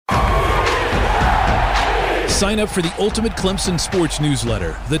Sign up for the ultimate Clemson sports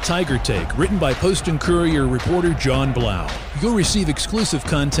newsletter, The Tiger Take, written by Post and Courier reporter John Blau. You'll receive exclusive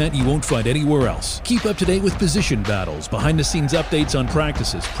content you won't find anywhere else. Keep up to date with position battles, behind-the-scenes updates on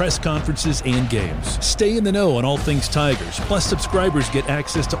practices, press conferences, and games. Stay in the know on all things Tigers. Plus, subscribers get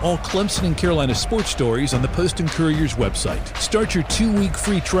access to all Clemson and Carolina sports stories on the Post and Courier's website. Start your 2-week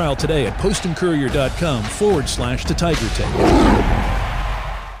free trial today at postandcourier.com/The Tiger Take.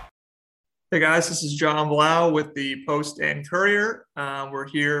 Hey guys, this is John Blau with the Post and Courier. We're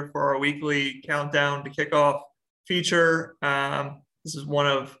here for our weekly countdown to kickoff feature. This is one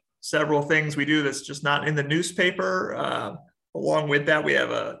of several things we do that's just not in the newspaper. Along with that, we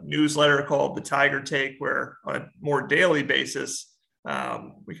have a newsletter called The Tiger Take, where on a more daily basis,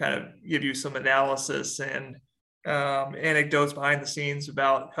 we kind of give you some analysis and anecdotes behind the scenes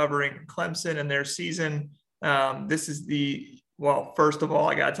about covering Clemson and their season. Well, first of all,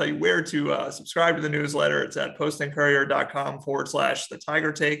 I got to tell you where to subscribe to the newsletter. It's at postandcourier.com/The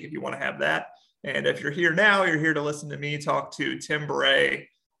Tiger Take if you want to have that. And if you're here now, you're here to listen to me talk to Tim Beret,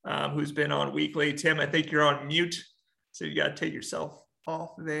 who's been on weekly. Tim, I think you're on mute, so you got to take yourself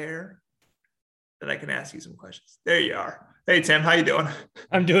off there. Then I can ask you some questions. There you are. Hey, Tim, how you doing?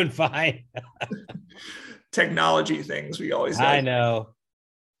 I'm doing fine. Technology things we always do. I know.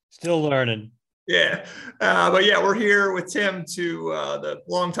 Still learning. Yeah. But yeah, we're here with Tim, the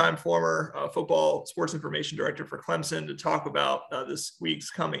longtime former football sports information director for Clemson, to talk about this week's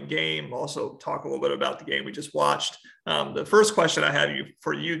coming game. Also talk a little bit about the game we just watched. The first question I have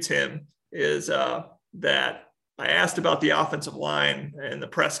for you, Tim, is that I asked about the offensive line in the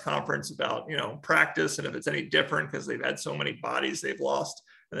press conference about, practice and if it's any different because they've had so many bodies they've lost.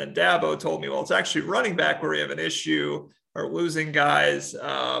 And then Dabo told me, well, it's actually running back where we have an issue, or losing guys.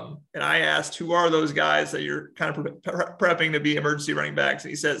 And I asked, who are those guys that you're kind of prepping to be emergency running backs? And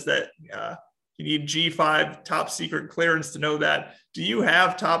he says that you need G5 top secret clearance to know that. Do you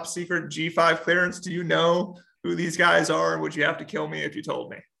have top secret G5 clearance? Do you know who these guys are? And would you have to kill me if you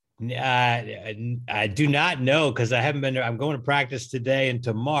told me? I do not know, because I haven't been there. I'm going to practice today and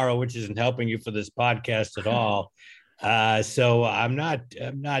tomorrow, which isn't helping you for this podcast at all. So I'm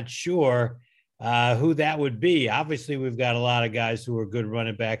not sure who that would be. Obviously, we've got a lot of guys who were good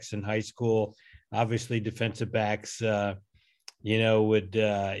running backs in high school. Obviously, defensive backs, would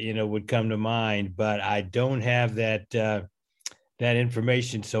come to mind. But I don't have that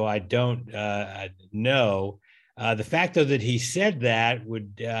information, so I don't know. The fact, though, that he said that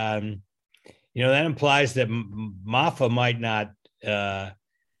would, that implies that Maffa might not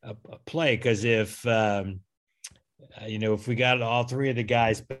play, because if we got all three of the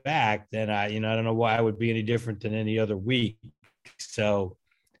guys back, then I don't know why it would be any different than any other week. So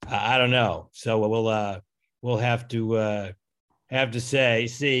I don't know. So we'll have to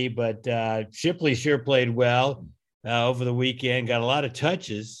see. But Shipley sure played well over the weekend. Got a lot of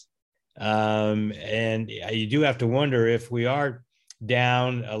touches, and you do have to wonder if we are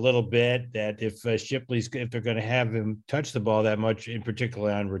down a little bit, that if they're going to have him touch the ball that much, in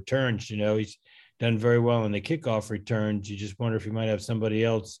particular on returns. He's done very well in the kickoff returns. You just wonder if you might have somebody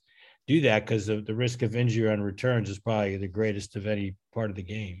else do that, because the risk of injury on returns is probably the greatest of any part of the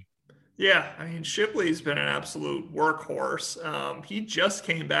game. Yeah, I mean, Shipley's been an absolute workhorse. He just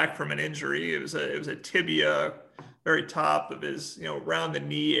came back from an injury. It was a tibia, very top of his, around the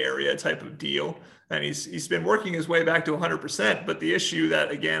knee area type of deal. And he's been working his way back to 100%. But the issue that,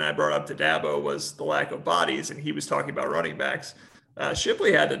 again, I brought up to Dabo was the lack of bodies. And he was talking about running backs.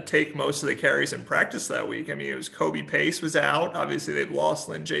 Shipley had to take most of the carries in practice that week. I mean, it was Kobe Pace was out. Obviously, they've lost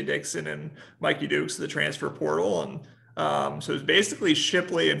Lynn J. Dixon and Mikey Dukes to the transfer portal. And so it was basically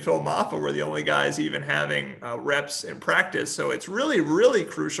Shipley and Phil Maffa were the only guys even having reps in practice. So it's really, really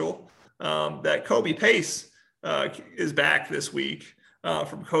crucial that Kobe Pace is back this week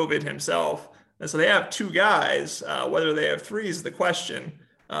from COVID himself. And so they have two guys. Whether they have three is the question.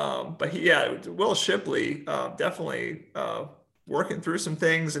 But Will Shipley definitely working through some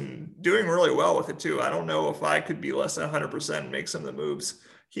things and doing really well with it too. I don't know if I could be less than 100% and make some of the moves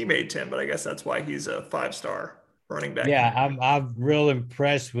he made, Tim, but I guess that's why he's a 5-star running back. Yeah, I'm real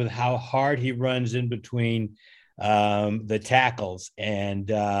impressed with how hard he runs in between the tackles, and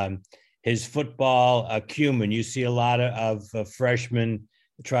his football acumen. You see a lot of freshmen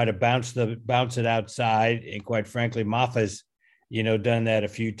try to bounce it outside, and quite frankly, Maffa's done that a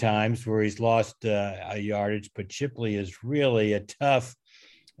few times where he's lost a yardage. But Shipley is really a tough,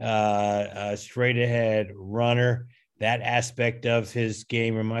 straight ahead runner. That aspect of his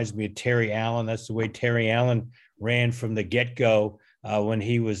game reminds me of Terry Allen. That's the way Terry Allen ran from the get-go when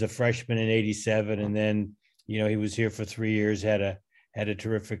he was a freshman in '87, and then he was here for 3 years, had had a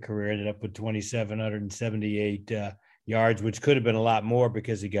terrific career, ended up with 2,778 yards, which could have been a lot more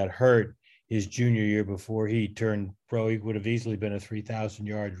because he got hurt his junior year before he turned pro. He would have easily been a 3,000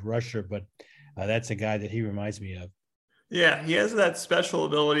 yard rusher, but that's a guy that he reminds me of. Yeah, he has that special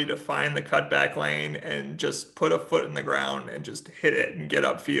ability to find the cutback lane and just put a foot in the ground and just hit it and get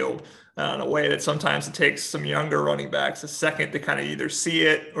upfield in a way that sometimes it takes some younger running backs a second to kind of either see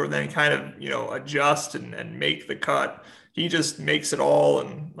it or then kind of, adjust and make the cut. He just makes it all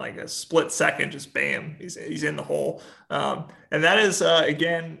in like a split second, just bam, he's in the hole. And that is,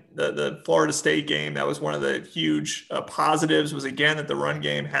 again, the Florida State game. That was one of the huge positives was, again, that the run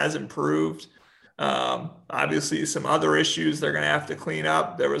game has improved. Obviously some other issues they're going to have to clean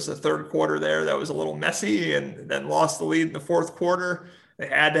up. There was a third quarter there that was a little messy and then lost the lead in the fourth quarter. They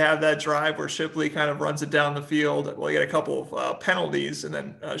had to have that drive where Shipley kind of runs it down the field. Well, you get a couple of penalties, and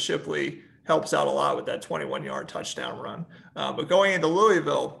then Shipley helps out a lot with that 21-yard touchdown run. But going into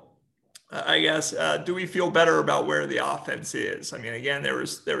Louisville, I guess, do we feel better about where the offense is? I mean, again, there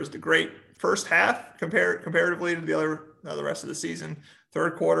was the great first half comparatively to the rest of the season.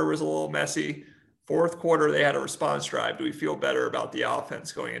 Third quarter was a little messy. Fourth quarter, they had a response drive. Do we feel better about the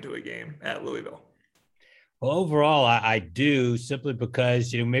offense going into a game at Louisville? Well, overall, I do, simply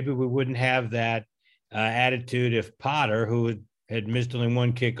because, maybe we wouldn't have that attitude if Potter, who had missed only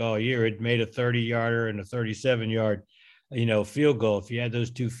one kick all year, had made a 30-yarder and a 37-yard, field goal. If you had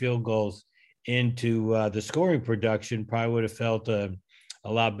those two field goals into the scoring production, probably would have felt a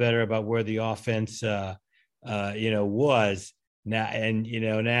lot better about where the offense, was. Now, and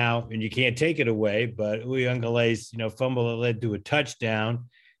you can't take it away, but Uyungale's, fumble that led to a touchdown,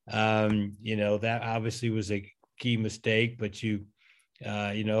 that obviously was a key mistake, but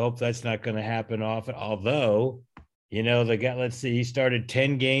hope that's not going to happen often. Although, let's see, he started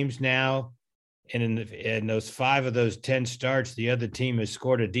 10 games now, and in those 5 of those 10 starts, the other team has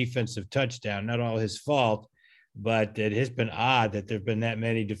scored a defensive touchdown. Not all his fault, but it has been odd that there've been that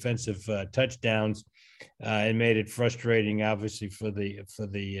many defensive touchdowns. And made it frustrating, obviously, for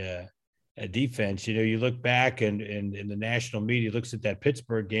the defense. You look back and the national media looks at that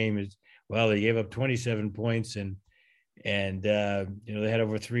Pittsburgh game as well. They gave up 27 points and they had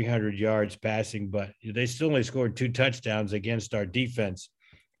over 300 yards passing, but they still only scored 2 touchdowns against our defense,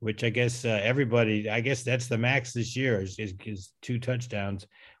 which I guess that's the max this year is 2 touchdowns,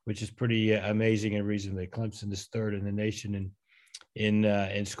 which is pretty amazing, and reason that Clemson is third in the nation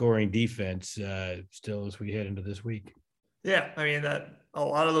in scoring defense still as we head into this week. Yeah, I mean, that a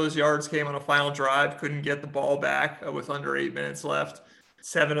lot of those yards came on a final drive, couldn't get the ball back with under 8 minutes left.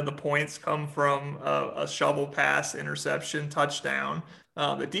 7 of the points come from a shovel pass, interception, touchdown.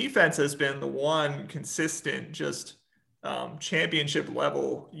 The defense has been the one consistent, just championship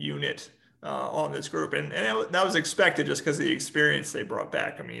level unit on this group. And that was expected just because of the experience they brought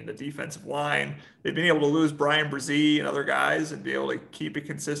back. I mean, the defensive line, they've been able to lose Brian Brzee and other guys and be able to keep it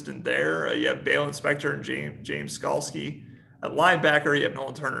consistent there. You have Bale Inspector and James Skalski. At linebacker, you have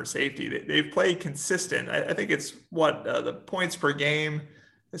Nolan Turner, safety. They've played consistent. I think it's the points per game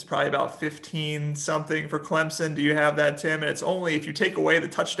is probably about 15 something for Clemson. Do you have that, Tim? And it's only if you take away the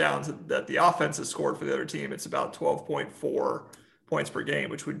touchdowns that the offense has scored for the other team, it's about 12.4 points per game,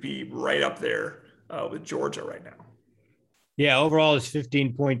 which would be right up there with Georgia right now. Yeah, overall it's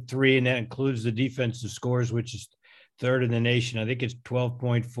 15.3, and that includes the defensive scores, which is third in the nation. I think it's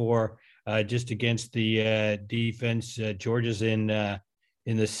 12.4 just against the defense. Georgia's in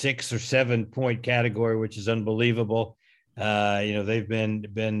the 6 or 7 point category, which is unbelievable. They've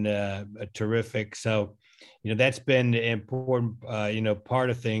been terrific. So, that's been an important, part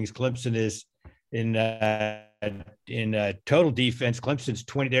of things. Clemson is in total defense. Clemson's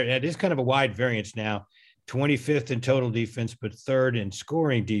 20 there. It is kind of a wide variance now, 25th in total defense, but third in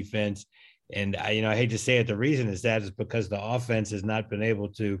scoring defense. And I hate to say it, the reason is because the offense has not been able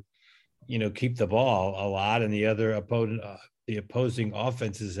to, keep the ball a lot, and the opposing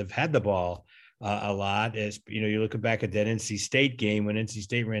offenses have had the ball a lot. As you're looking back at that NC State game when NC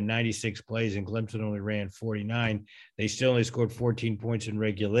State ran 96 plays and Clemson only ran 49. They still only scored 14 points in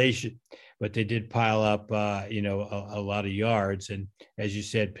regulation, but they did pile up, a lot of yards. And as you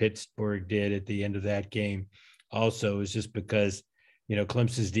said, Pittsburgh did at the end of that game. Also, is just because,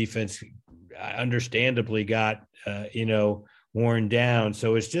 Clemson's defense understandably got, worn down.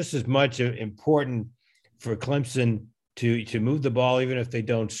 So it's just as much important for Clemson to move the ball, even if they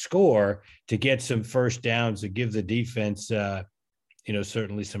don't score, to get some first downs, to give the defense,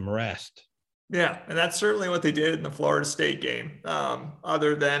 certainly some rest. Yeah, and that's certainly what they did in the Florida State game.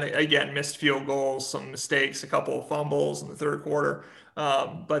 Other than, again, missed field goals, some mistakes, a couple of fumbles in the third quarter.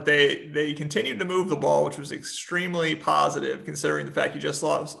 But they continued to move the ball, which was extremely positive considering the fact you just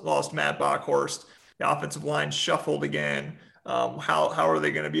lost Matt Bockhorst. The offensive line shuffled again. How are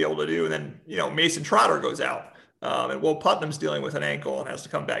they going to be able to do? And then, Mason Trotter goes out. And Will Putnam's dealing with an ankle and has to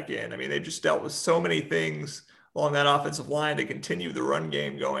come back in. I mean, they just dealt with so many things along that offensive line to continue the run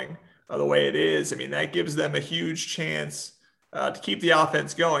game going the way it is. I mean, that gives them a huge chance to keep the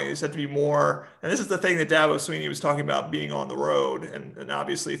offense going. They just have to be more. And this is the thing that Dabo Swinney was talking about, being on the road. And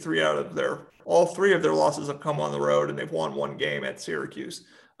obviously, all three of their losses have come on the road, and they've won one game at Syracuse.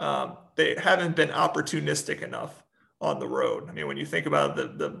 They haven't been opportunistic enough on the road. I mean, when you think about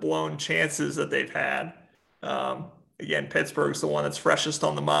the blown chances that they've had, again, Pittsburgh's the one that's freshest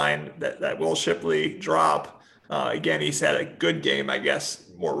on the mind, that Will Shipley drop. Again, he's had a good game, I guess,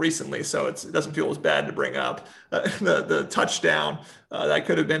 more recently, so it doesn't feel as bad to bring up. The touchdown, that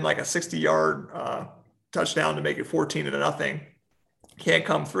could have been like a 60-yard touchdown to make it 14-0. Can't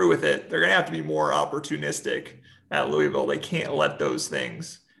come through with it. They're going to have to be more opportunistic at Louisville. They can't let those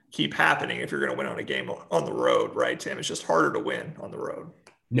things keep happening if you're going to win on a game on the road, right, Tim? It's just harder to win on the road.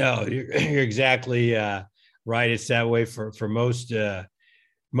 No, you're exactly right. It's that way for most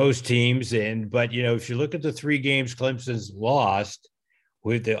teams. But if you look at the three games Clemson's lost,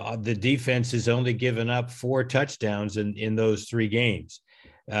 with the defense has only given up 4 touchdowns in those 3 games.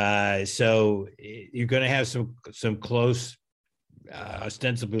 So you're going to have some close,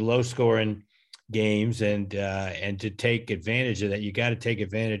 ostensibly low scoring games, and to take advantage of that, you got to take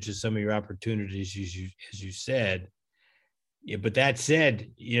advantage of some of your opportunities, as you said. Yeah, but that said,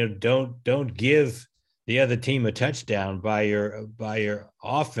 don't give the other team a touchdown by your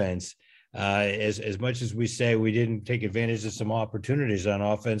offense. As much as we say we didn't take advantage of some opportunities on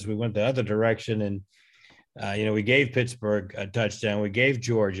offense, we went the other direction, and we gave Pittsburgh a touchdown, we gave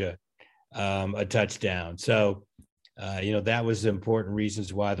Georgia a touchdown. So that was the important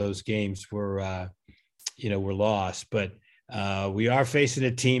reasons why those games were lost. But we are facing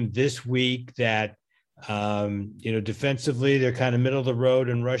a team this week that defensively they're kind of middle of the road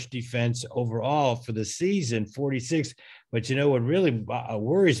in rush defense overall for the season, 46. But what really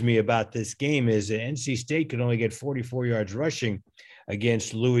worries me about this game is that NC State could only get 44 yards rushing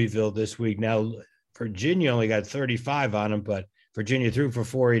against Louisville this week. Now, Virginia only got 35 on them, but Virginia threw for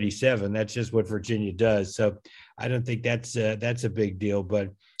 487. That's just what Virginia does. So I don't think that's a big deal. But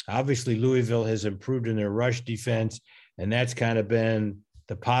obviously Louisville has improved in their rush defense, and that's kind of been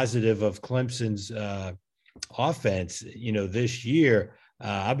the positive of Clemson's offense, this year.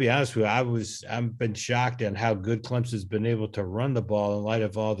 I'll be honest with you, I've been shocked on how good Clemson's been able to run the ball in light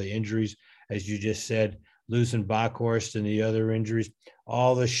of all the injuries, as you just said, losing Bockhorst and the other injuries,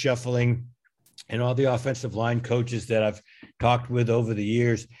 all the shuffling, and all the offensive line coaches that I've talked with over the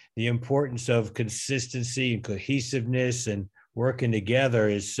years. The importance of consistency and cohesiveness and working together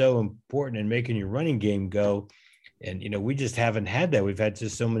is so important in making your running game go. And, we just haven't had that. We've had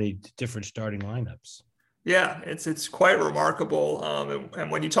just so many different starting lineups. Yeah, it's quite remarkable.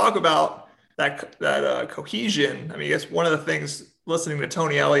 And when you talk about that cohesion, I mean, I guess one of the things, listening to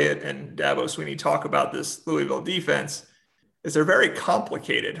Tony Elliott and Dabo Swinney talk about this Louisville defense, is they're very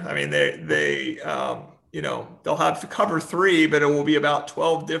complicated. I mean, they'll have cover 3, but it will be about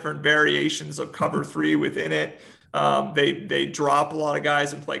 12 different variations of cover 3 within it. They drop a lot of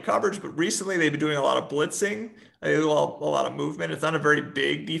guys and play coverage, but recently they've been doing a lot of blitzing. They do a lot of movement. It's not a very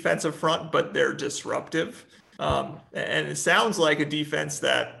big defensive front, but they're disruptive. And it sounds like a defense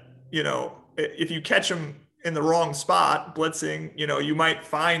that, if you catch them in the wrong spot, blitzing, you might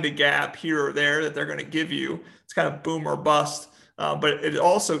find a gap here or there that they're going to give you. It's kind of boom or bust. But it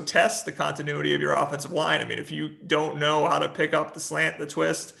also tests the continuity of your offensive line. I mean, if you don't know how to pick up the slant, the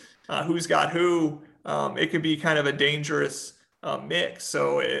twist, who's got who, it could be kind of a dangerous mix.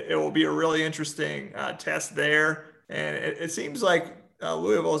 So it will be a really interesting test there. And it seems like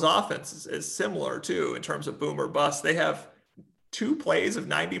Louisville's offense is similar too, in terms of boom or bust. They have 2 plays of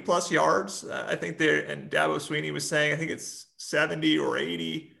 90 plus yards. I think and Dabo Swinney was saying, I think it's 70 or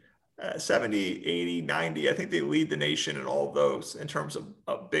 80, 70, 80, 90. I think they lead the nation in all of those in terms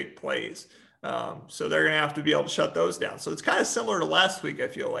of big plays. So they're going to have to be able to shut those down. So it's kind of similar to last week. I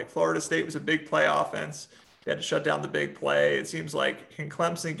feel like Florida State was a big play offense. They had to shut down the big play. It seems like, can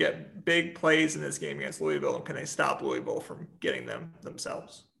Clemson get big plays in this game against Louisville, and can they stop Louisville from getting them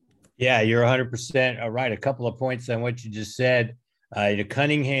themselves? Yeah, you're 100% right. A couple of points on what you just said.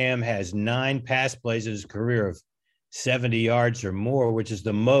 Cunningham has 9 pass plays in his career of 70 yards or more, which is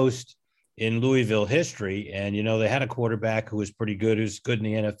the most in Louisville history. And, they had a quarterback who was pretty good, who's good in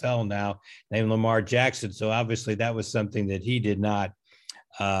the NFL now, named Lamar Jackson. So obviously that was something that he did not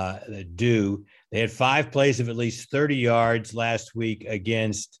do. They had 5 plays of at least 30 yards last week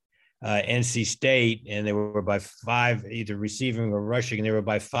against NC State, and they were by 5, either receiving or rushing, and they were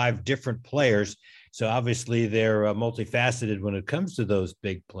by 5 different players. So obviously they're multifaceted when it comes to those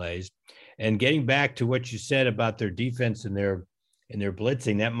big plays. And getting back to what you said about their defense and their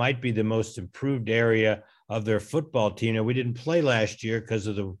blitzing, that might be the most improved area of their football team. Now, we didn't play last year because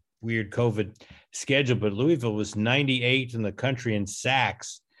of the weird COVID schedule, but Louisville was 98th in the country in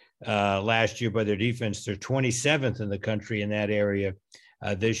sacks last year by their defense. They're 27th in the country in that area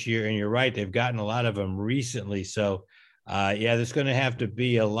this year. And you're right, they've gotten a lot of them recently. So, there's going to have to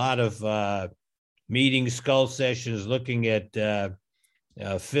be a lot of meetings, skull sessions, looking at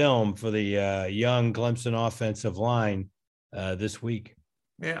film for the young Clemson offensive line this week.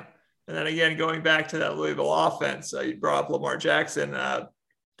 Yeah. And then again, going back to that Louisville offense, you brought up Lamar Jackson. Dabo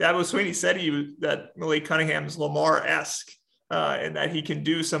Swinney said that Malik Cunningham's Lamar-esque, and that he can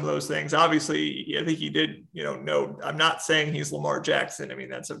do some of those things. Obviously, I think he did, know, I'm not saying he's Lamar Jackson. I mean,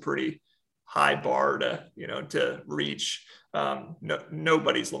 that's a pretty high bar to reach.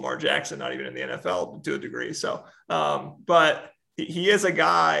 Nobody's Lamar Jackson, not even in the NFL to a degree. So, but he is a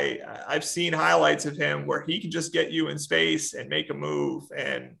guy, I've seen highlights of him where he can just get you in space and make a move,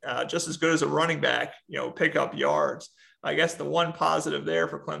 and just as good as a running back, pick up yards. I guess the one positive there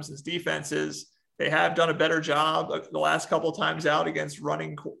for Clemson's defense is they have done a better job the last couple of times out against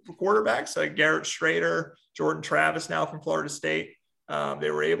running quarterbacks like Garrett Schrader, Jordan Travis now from Florida State.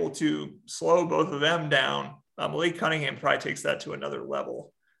 They were able to slow both of them down. Malik Cunningham probably takes that to another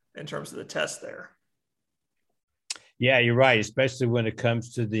level in terms of the test there. Yeah, you're right, especially when it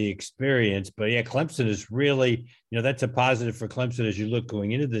comes to the experience. But yeah, Clemson is really, that's a positive for Clemson as you look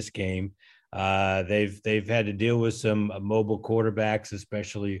going into this game. They've had to deal with some mobile quarterbacks,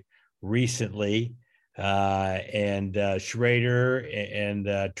 especially recently. And Schrader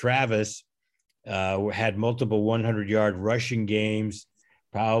and Travis had multiple 100-yard rushing games,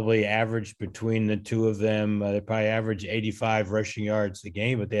 probably averaged between the two of them. They probably averaged 85 rushing yards a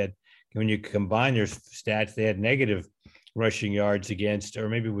game, but they had, when you combine their stats, they had negative rushing yards against, or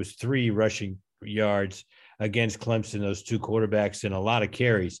maybe it was 3 rushing yards against Clemson, those 2 quarterbacks, and a lot of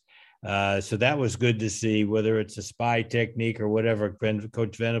carries. So that was good to see, whether it's a spy technique or whatever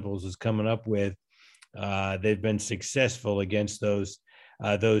Coach Venables is coming up with. They've been successful against those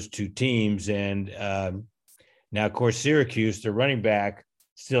 2 teams. And now, of course, Syracuse, their running back,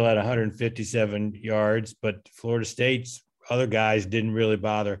 still at 157 yards, but Florida State's other guys didn't really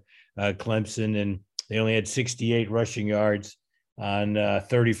bother Clemson, and they only had 68 rushing yards on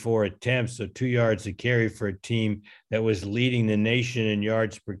 34 attempts, so 2 yards a carry for a team that was leading the nation in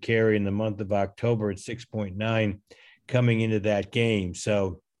yards per carry in the month of October at 6.9 coming into that game.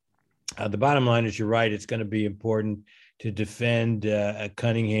 So the bottom line is, you're right, it's going to be important to defend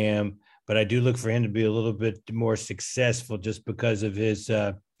Cunningham, but I do look for him to be a little bit more successful just because of his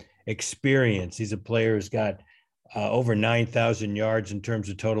experience. He's a player who's got over 9,000 yards in terms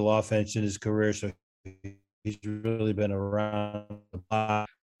of total offense in his career. So he's really been around the block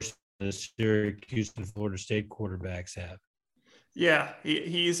the Syracuse and Florida State quarterbacks have. Yeah,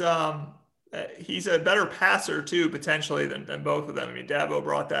 he's a better passer too, potentially, than both of them. I mean, Dabo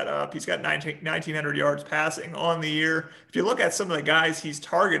brought that up. He's got 1,900 yards passing on the year. If you look at some of the guys he's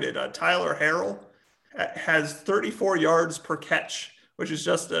targeted, Tyler Harrell has 34 yards per catch, which is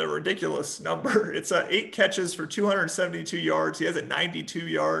just a ridiculous number. It's 8 catches for 272 yards. He has a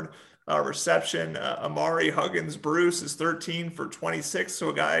 92-yard reception. Amari Huggins Bruce is 13 for 26, so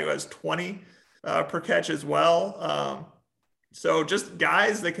a guy who has 20 per catch as well. So just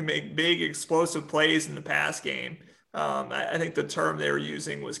guys that can make big explosive plays in the pass game. I think the term they were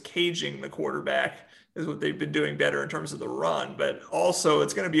using was caging the quarterback is what they've been doing better in terms of the run. But also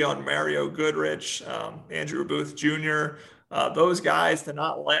it's going to be on Mario Goodrich, Andrew Booth Jr., those guys to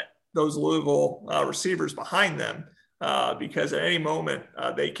not let those Louisville receivers behind them, because at any moment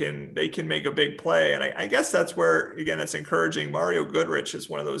they can make a big play. And I guess that's where, again, it's encouraging. Mario Goodrich is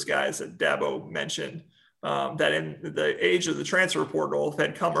one of those guys that Dabo mentioned, that in the age of the transfer portal, if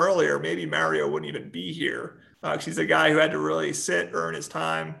had come earlier, maybe Mario wouldn't even be here. He's a guy who had to really sit, earn his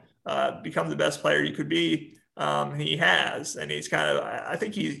time, become the best player he could be. He has, and he's kind of, I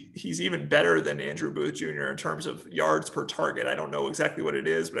think he's even better than Andrew Booth Jr. in terms of yards per target. I don't know exactly what it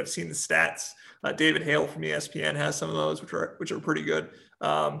is, but I've seen the stats. David Hale from ESPN has some of those, which are pretty good.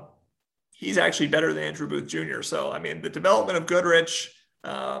 He's actually better than Andrew Booth Jr. So, I mean, the development of Goodrich,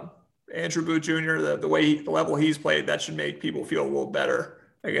 Andrew Booth Jr., the level he's played, that should make people feel a little better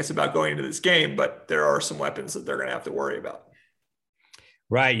I guess, about going into this game, but there are some weapons that they're going to have to worry about.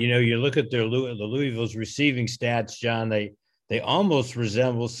 Right. You look at the Louisville's receiving stats, John, they almost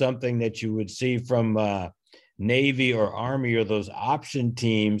resemble something that you would see from Navy or Army or those option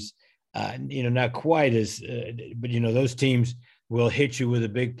teams. Not quite as, but those teams will hit you with a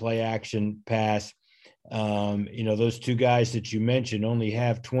big play action pass. Those two guys that you mentioned only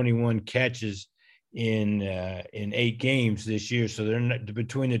have 21 catches in 8 games this year. So they're not,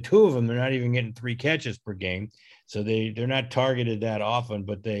 between the two of them, they're not even getting 3 catches per game. So they're not targeted that often,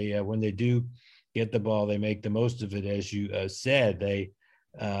 but they when they do get the ball, they make the most of it. As you said, they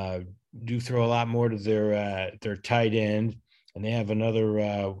do throw a lot more to their tight end, and they have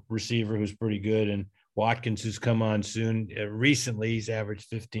another receiver who's pretty good, and Watkins, who's come on soon. Recently, he's averaged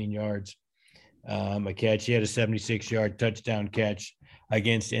 15 yards a catch. He had a 76-yard touchdown catch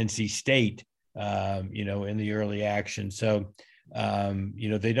against NC State, in the early action. So,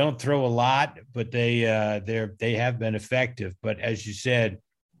 they don't throw a lot, but they have been effective. But as you said,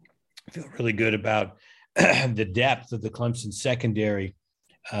 I feel really good about the depth of the Clemson secondary.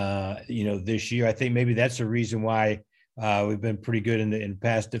 This year, I think maybe that's a reason why we've been pretty good in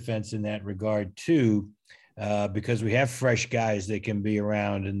pass defense in that regard too, because we have fresh guys that can be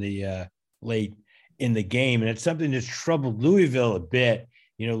around in the late in the game, and it's something that's troubled Louisville a bit.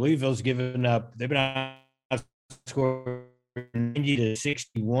 Louisville's given up; they've been outscored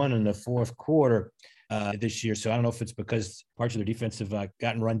 90-61 in the fourth quarter this year. So I don't know if it's because parts of their defense have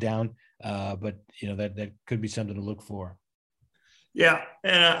gotten run down, but that could be something to look for. Yeah,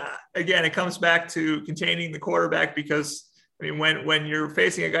 and again, it comes back to containing the quarterback, because when you're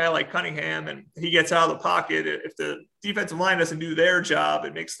facing a guy like Cunningham and he gets out of the pocket, if the defensive line doesn't do their job,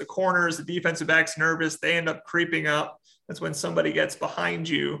 it makes the corners, the defensive backs nervous. They end up creeping up. That's when somebody gets behind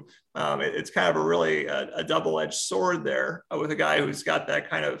you. It's kind of a really a double-edged sword there with a guy who's got that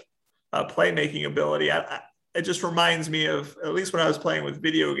kind of playmaking ability. It just reminds me of, at least when I was playing with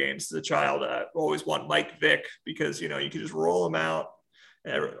video games as a child, I always want Mike Vick, because, you can just roll him out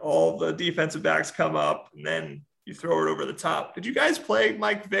and all the defensive backs come up and then you throw it over the top. Did you guys play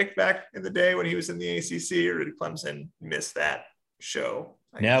Mike Vick back in the day when he was in the ACC, or did Clemson miss that show?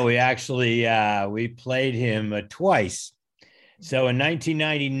 No, we actually we played him twice. So in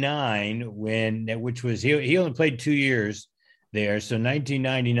 1999, which was he only played 2 years there. So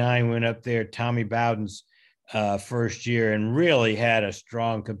 1999 went up there, Tommy Bowden's first year, and really had a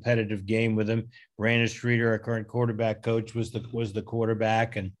strong competitive game with him. Brandon Streeter, our current quarterback coach, was the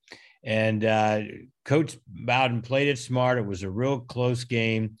quarterback, and Coach Bowden played it smart. It was a real close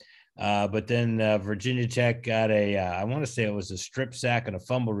game. But then Virginia Tech got I want to say it was a strip sack and a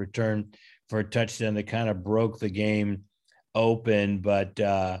fumble return for a touchdown that kind of broke the game open. But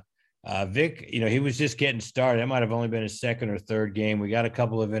Vic, he was just getting started. That might have only been his second or third game. We got a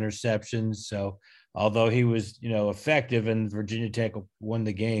couple of interceptions. So although he was, effective and Virginia Tech won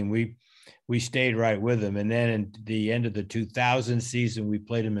the game, we stayed right with him. And then in the end of the 2000 season, we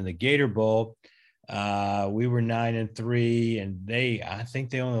played him in the Gator Bowl. We were 9-3, and I think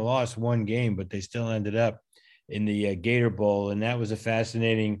they only lost one game, but they still ended up in the Gator Bowl. And that was a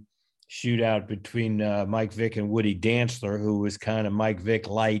fascinating shootout between Mike Vick and Woody Dantzler, who was kind of Mike Vick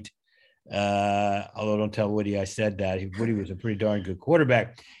light. Although don't tell Woody I said that. Woody was a pretty darn good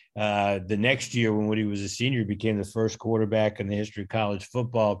quarterback. The next year, when Woody was a senior, he became the first quarterback in the history of college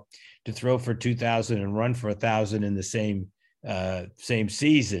football to throw for 2,000 and run for 1,000 in the same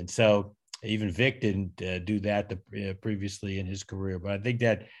season. So even Vic didn't do that previously in his career. But I think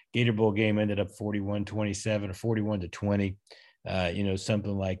that Gator Bowl game ended up 41-27 or 41-20,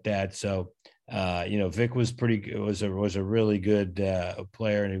 something like that. So, Vic was was a really good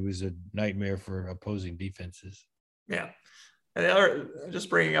player, and he was a nightmare for opposing defenses. Yeah. And the other, just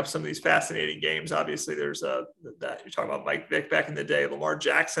bringing up some of these fascinating games, obviously there's that you're talking about Mike Vick back in the day, Lamar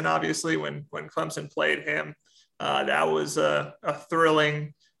Jackson, obviously when Clemson played him, that was a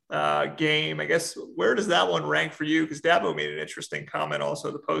thrilling game. I guess, where does that one rank for you? Because Dabo made an interesting comment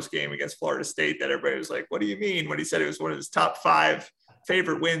also the post game against Florida State that everybody was like, what do you mean? When he said it was one of his top 5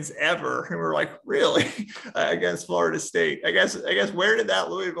 favorite wins ever. And we're like, really? Against Florida State. I guess where did that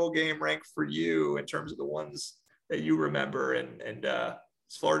Louisville game rank for you in terms of the ones that you remember, and does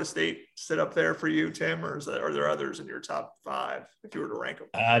Florida State sit up there for you, Tim, or are there others in your top 5 if you were to rank them?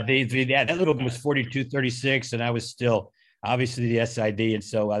 That little one was 42-36, and I was still obviously the SID, and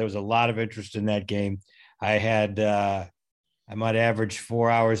so there was a lot of interest in that game. I had I might average 4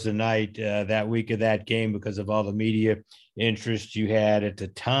 hours a night that week of that game because of all the media interest you had at the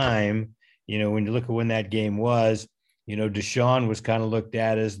time. When you look at when that game was, Deshaun was kind of looked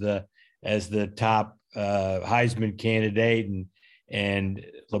at as the top Heisman candidate, and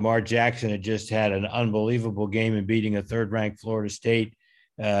Lamar Jackson had just had an unbelievable game in beating a third-ranked Florida State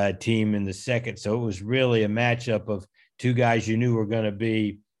team in the second. So it was really a matchup of two guys you knew were going to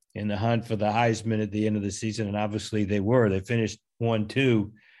be in the hunt for the Heisman at the end of the season, and obviously they were. They finished 1-2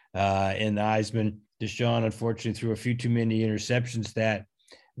 in the Heisman. Deshaun, unfortunately, threw a few too many interceptions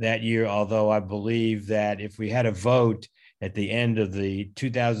that year, although I believe that if we had a vote at the end of the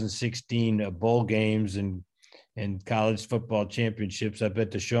 2016 bowl games and college football championships, I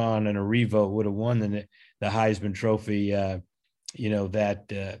bet Deshaun in a revote would have won the Heisman Trophy, that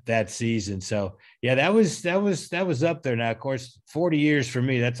season. So yeah, that was up there. Now, of course, 40 years for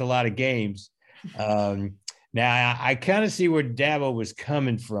me, that's a lot of games. Now I kind of see where Dabo was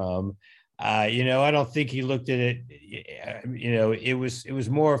coming from. I don't think he looked at it. It was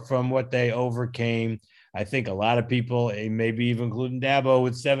more from what they overcame. I think a lot of people, maybe even including Dabo,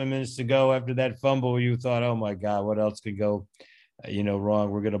 with 7 minutes to go after that fumble, you thought, "Oh my God, what else could go,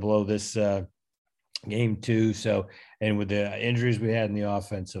 wrong? We're going to blow this game too." So, and with the injuries we had in the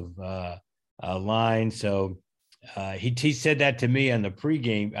offensive line, so he said that to me on the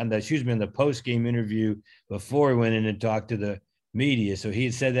pregame, on the post-game interview before he went in and talked to the media. So he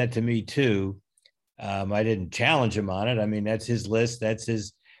had said that to me too. I didn't challenge him on it. I mean, that's his list. That's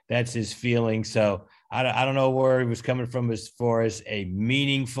his feeling. So I don't know where he was coming from as far as a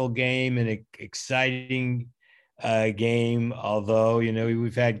meaningful game and an exciting game. Although,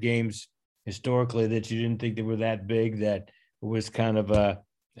 we've had games historically that you didn't think they were that big, that was kind of a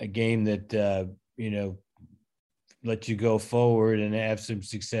game that, let you go forward and have some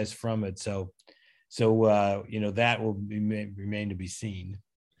success from it. So that will remain to be seen.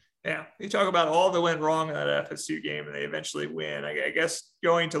 Yeah, you talk about all that went wrong in that FSU game, and they eventually win. I guess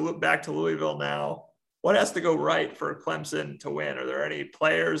going to look back to Louisville now, what has to go right for Clemson to win? Are there any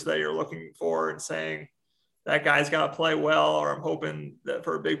players that you're looking for and saying that guy's got to play well, or I'm hoping that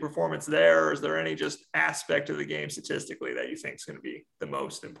for a big performance there? Or is there any just aspect of the game statistically that you think is going to be the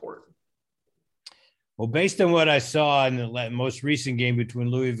most important? Well, based on what I saw in the most recent game between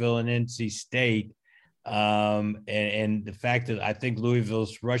Louisville and NC State, and the fact that I think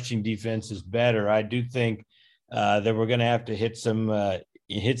Louisville's rushing defense is better, I do think that we're going to have to hit some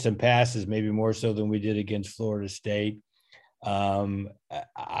passes, maybe more so than we did against Florida State.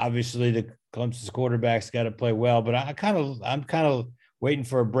 Obviously, the Clemson's quarterback's got to play well, but I'm kind of waiting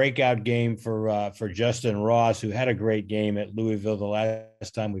for a breakout game for Justin Ross, who had a great game at Louisville the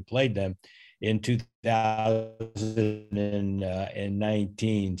last time we played them in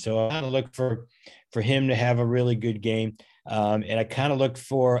 2019. So I kind of look for him to have a really good game. And I kind of look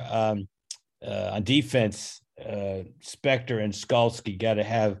for on defense, Spector and Skalski got to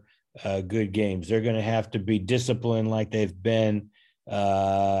have good games. They're going to have to be disciplined like they've been,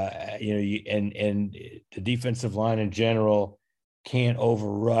 and the defensive line in general can't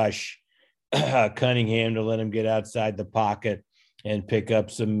overrush Cunningham to let him get outside the pocket and pick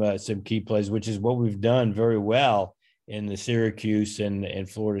up some key plays, which is what we've done very well in the Syracuse and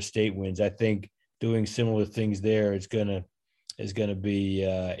Florida State wins. I think doing similar things there is gonna be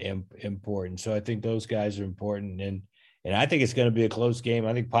important. So I think those guys are important, and I think it's going to be a close game.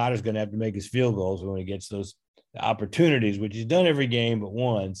 I think Potter's going to have to make his field goals when he gets those opportunities, which he's done every game but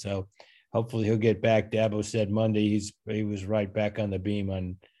one. So hopefully he'll get back. Dabo said Monday he was right back on the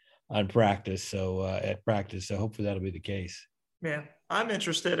beam on practice. So at practice. So hopefully that'll be the case. Man, I'm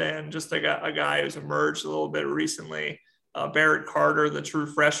interested in just a guy who's emerged a little bit recently, Barrett Carter, the true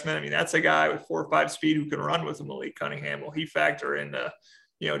freshman. I mean, that's a guy with 4.5 speed who can run with Malik Cunningham. Will he factor into,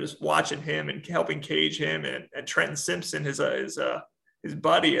 just watching him and helping cage him, and Trenton Simpson, his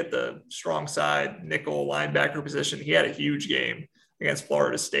buddy at the strong side nickel linebacker position. He had a huge game against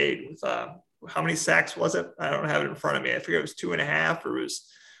Florida State with how many sacks was it? I don't have it in front of me. I forget it was 2.5 or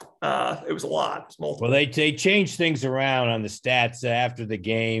it was a lot. It was multiple. Well, they changed things around on the stats after the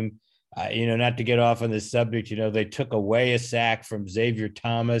game. Not to get off on this subject, they took away a sack from Xavier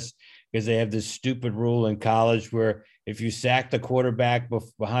Thomas because they have this stupid rule in college where if you sack the quarterback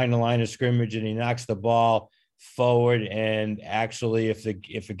behind the line of scrimmage and he knocks the ball forward, and actually if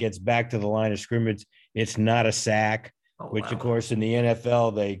it gets back to the line of scrimmage, it's not a sack. Which, of course, in the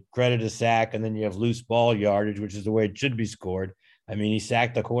NFL, they credit a sack, and then you have loose ball yardage, which is the way it should be scored. I mean, he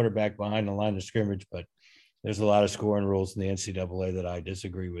sacked the quarterback behind the line of scrimmage, but there's a lot of scoring rules in the NCAA that I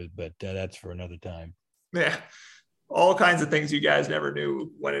disagree with, but that's for another time. Yeah. All kinds of things you guys never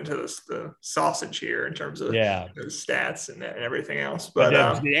knew went into the sausage here in terms of the stats and everything else. But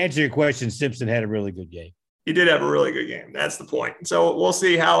to answer your question, Simpson had a really good game. He did have a really good game. That's the point. So we'll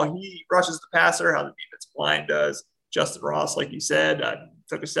see how he rushes the passer, how the defensive line does. Justin Ross, like you said,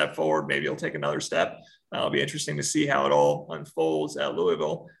 took a step forward. Maybe he'll take another step. It'll be interesting to see how it all unfolds at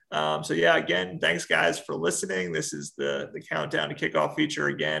Louisville. So yeah, again, thanks guys for listening. This is the countdown to kickoff feature.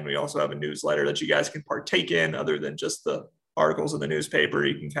 Again, we also have a newsletter that you guys can partake in other than just the articles in the newspaper.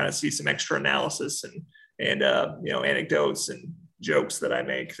 You can kind of see some extra analysis and anecdotes and jokes that I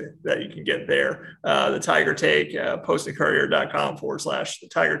make that you can get there. The Tiger Take, postandcourier.com/the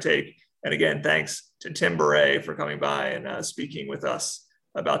Tiger Take. And again, thanks to Tim Beret for coming by and speaking with us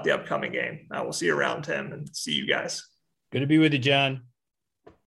about the upcoming game. We'll see you around, Tim, and see you guys. Good to be with you, John.